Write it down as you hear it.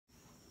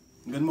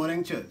Good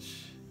morning,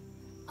 church.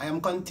 I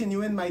am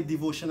continuing my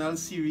devotional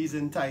series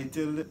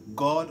entitled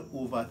God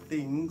Over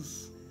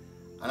Things,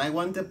 and I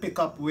want to pick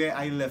up where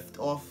I left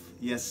off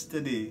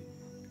yesterday,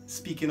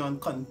 speaking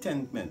on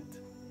contentment.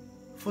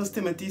 1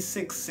 Timothy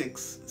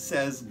 6:6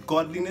 says,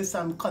 godliness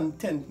and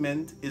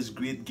contentment is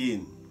great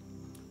gain.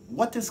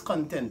 What is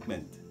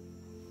contentment?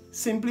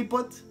 Simply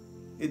put,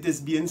 it is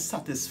being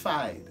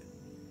satisfied.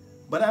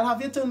 But I'll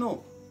have you to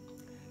know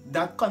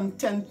that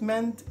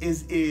contentment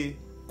is a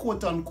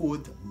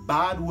quote-unquote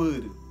bad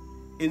word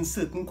in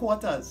certain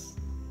quarters.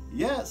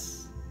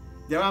 Yes,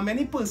 there are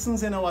many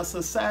persons in our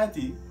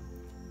society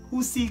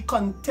who see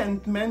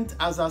contentment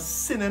as a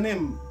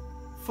synonym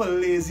for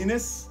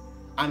laziness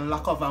and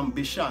lack of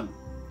ambition.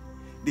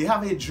 They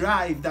have a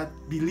drive that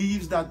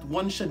believes that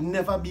one should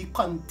never be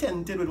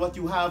contented with what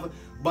you have,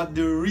 but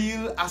the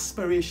real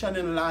aspiration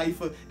in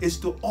life is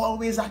to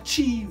always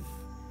achieve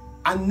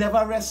and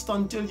never rest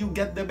until you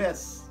get the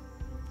best.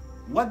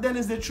 What then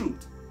is the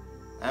truth?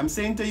 I'm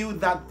saying to you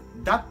that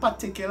that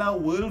particular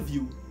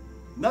worldview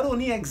not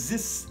only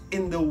exists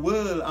in the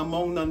world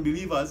among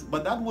non-believers,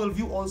 but that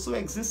worldview also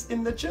exists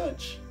in the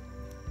church.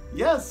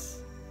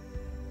 Yes.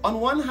 On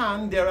one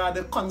hand, there are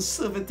the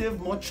conservative,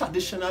 more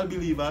traditional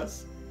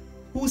believers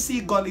who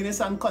see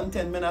godliness and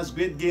contentment as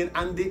great gain,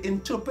 and they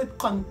interpret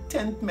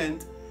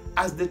contentment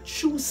as the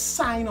true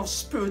sign of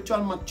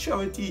spiritual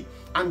maturity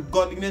and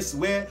godliness,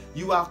 where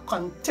you are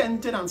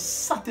contented and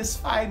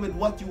satisfied with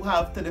what you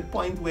have to the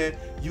point where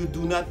you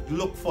do not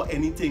look for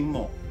anything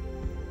more.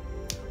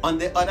 On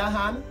the other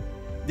hand,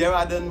 there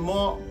are the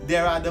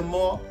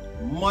more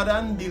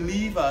modern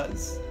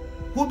believers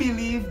who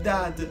believe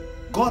that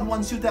God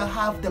wants you to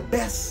have the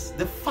best,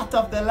 the fat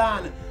of the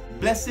land,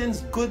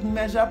 blessings, good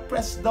measure,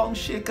 pressed down,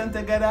 shaken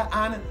together,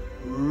 and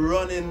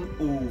running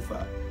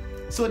over.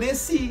 So they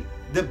see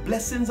the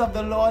blessings of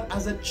the Lord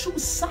as a true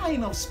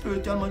sign of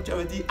spiritual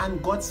maturity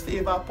and God's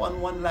favor upon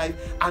one life,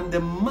 and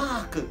the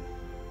mark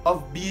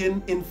of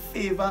being in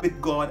favor with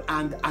God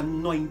and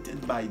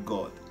anointed by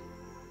God.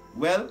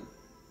 Well,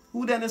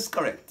 who then is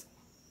correct?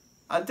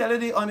 I'll tell you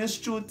the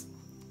honest truth.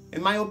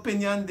 In my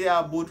opinion, they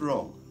are both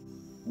wrong.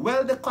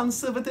 Well, the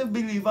conservative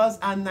believers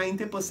are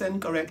 90%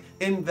 correct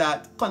in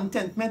that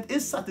contentment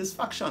is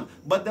satisfaction.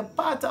 But the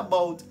part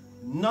about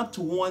not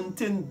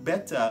wanting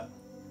better,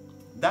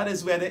 that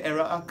is where the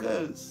error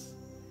occurs.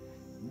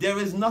 There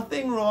is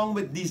nothing wrong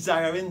with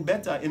desiring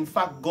better. In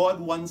fact, God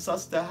wants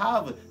us to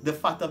have the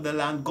fat of the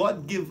land.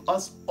 God gives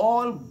us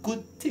all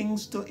good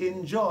things to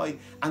enjoy,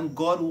 and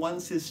God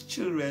wants His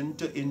children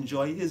to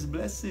enjoy His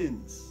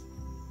blessings.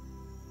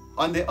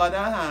 On the other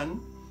hand,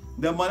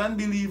 the modern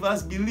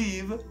believers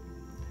believe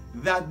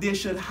that they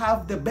should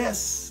have the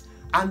best,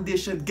 and they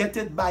should get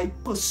it by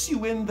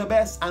pursuing the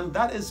best, and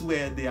that is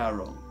where they are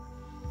wrong.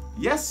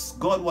 Yes,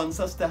 God wants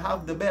us to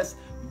have the best,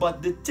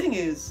 but the thing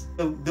is,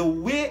 the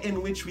way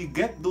in which we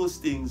get those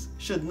things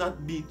should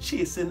not be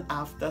chasing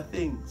after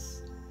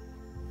things.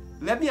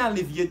 Let me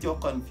alleviate your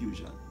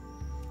confusion.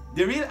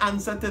 The real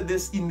answer to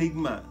this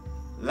enigma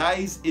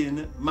lies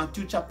in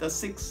Matthew chapter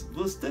 6,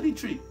 verse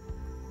 33.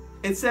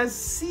 It says,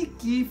 seek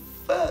ye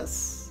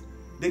first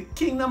the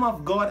kingdom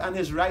of God and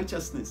His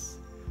righteousness,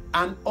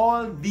 and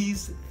all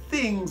these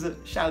things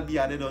shall be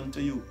added unto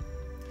you.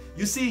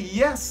 You see,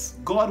 yes,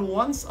 God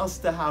wants us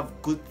to have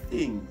good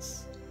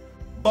things,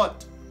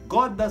 but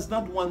God does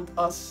not want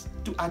us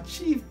to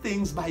achieve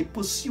things by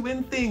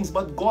pursuing things,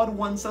 but God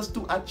wants us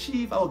to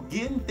achieve or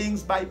gain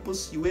things by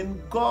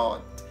pursuing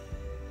God.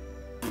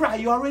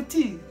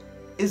 Priority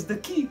is the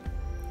key.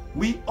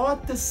 We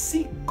ought to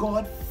seek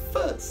God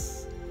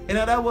first. In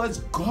other words,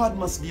 God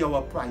must be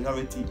our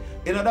priority.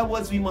 In other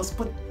words, we must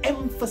put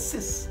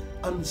emphasis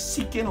on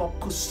seeking or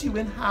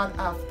pursuing hard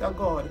after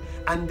God.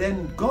 And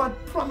then God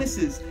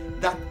promises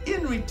that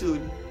in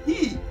return,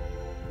 He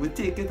will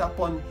take it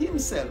upon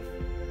Himself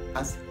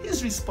as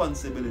His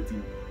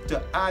responsibility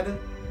to add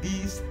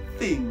these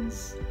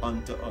things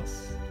unto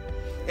us.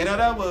 In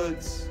other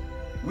words,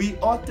 we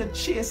ought to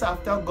chase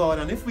after God,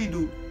 and if we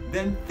do,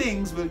 then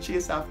things will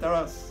chase after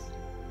us.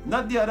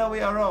 Not the other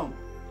way around.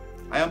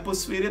 I am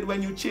persuaded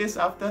when you chase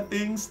after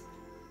things,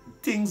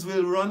 things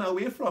will run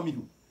away from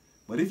you.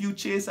 But if you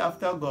chase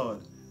after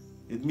God,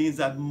 it means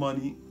that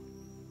money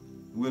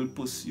will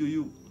pursue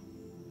you.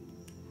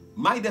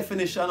 My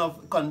definition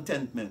of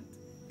contentment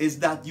is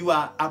that you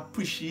are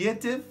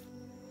appreciative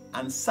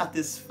and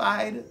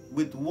satisfied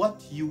with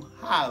what you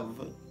have,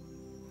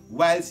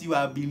 whilst you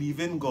are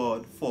believing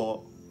God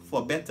for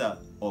better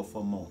or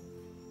for more.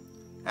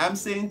 I'm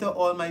saying to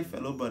all my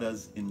fellow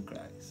brothers in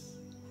Christ,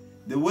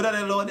 the word of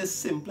the Lord is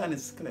simple and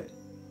it's clear.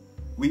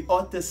 We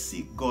ought to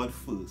seek God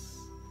first.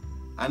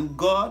 And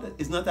God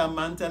is not a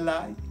man to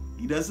lie.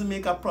 He doesn't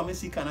make a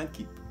promise He cannot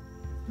keep.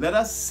 Let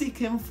us seek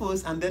Him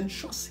first and then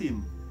trust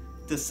Him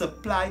to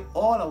supply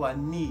all our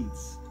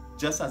needs,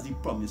 just as He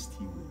promised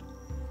He would.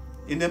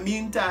 In the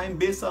meantime,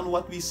 based on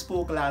what we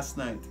spoke last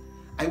night,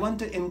 I want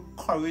to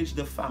encourage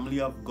the family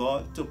of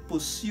God to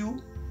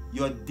pursue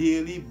your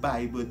daily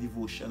Bible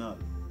devotional.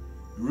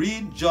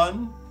 Read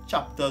John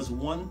chapters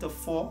 1 to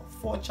 4,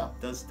 4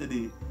 chapters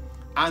today.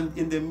 And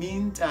in the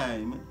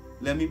meantime,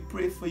 let me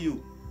pray for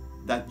you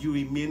that you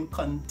remain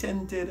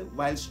contented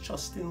whilst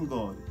trusting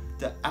God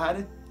to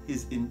add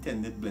his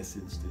intended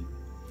blessings to you.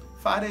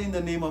 Father, in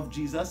the name of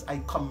Jesus,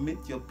 I commit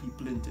your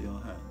people into your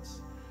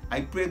hands.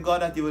 I pray,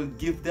 God, that you will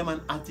give them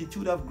an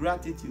attitude of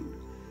gratitude,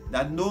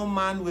 that no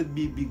man will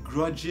be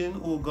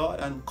begrudging, oh God,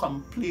 and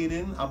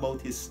complaining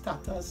about his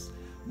status.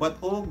 But,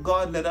 oh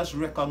God, let us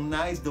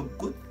recognize the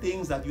good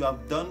things that you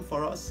have done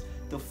for us,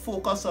 to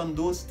focus on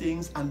those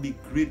things and be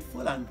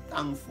grateful and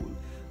thankful.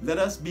 Let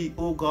us be,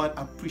 oh God,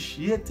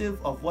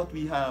 appreciative of what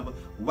we have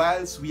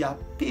whilst we are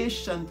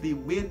patiently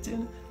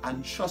waiting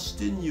and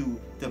trusting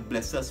you to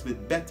bless us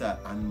with better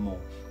and more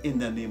in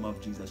the name of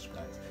Jesus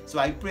Christ. So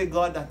I pray,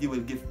 God, that you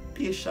will give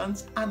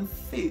patience and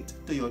faith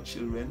to your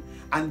children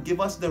and give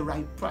us the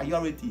right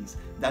priorities,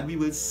 that we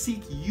will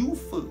seek you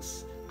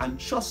first and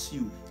trust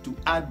you to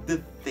add the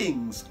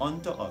things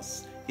unto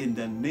us in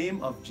the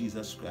name of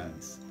Jesus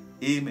Christ.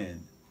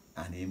 Amen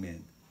and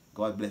amen.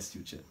 God bless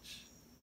you, church.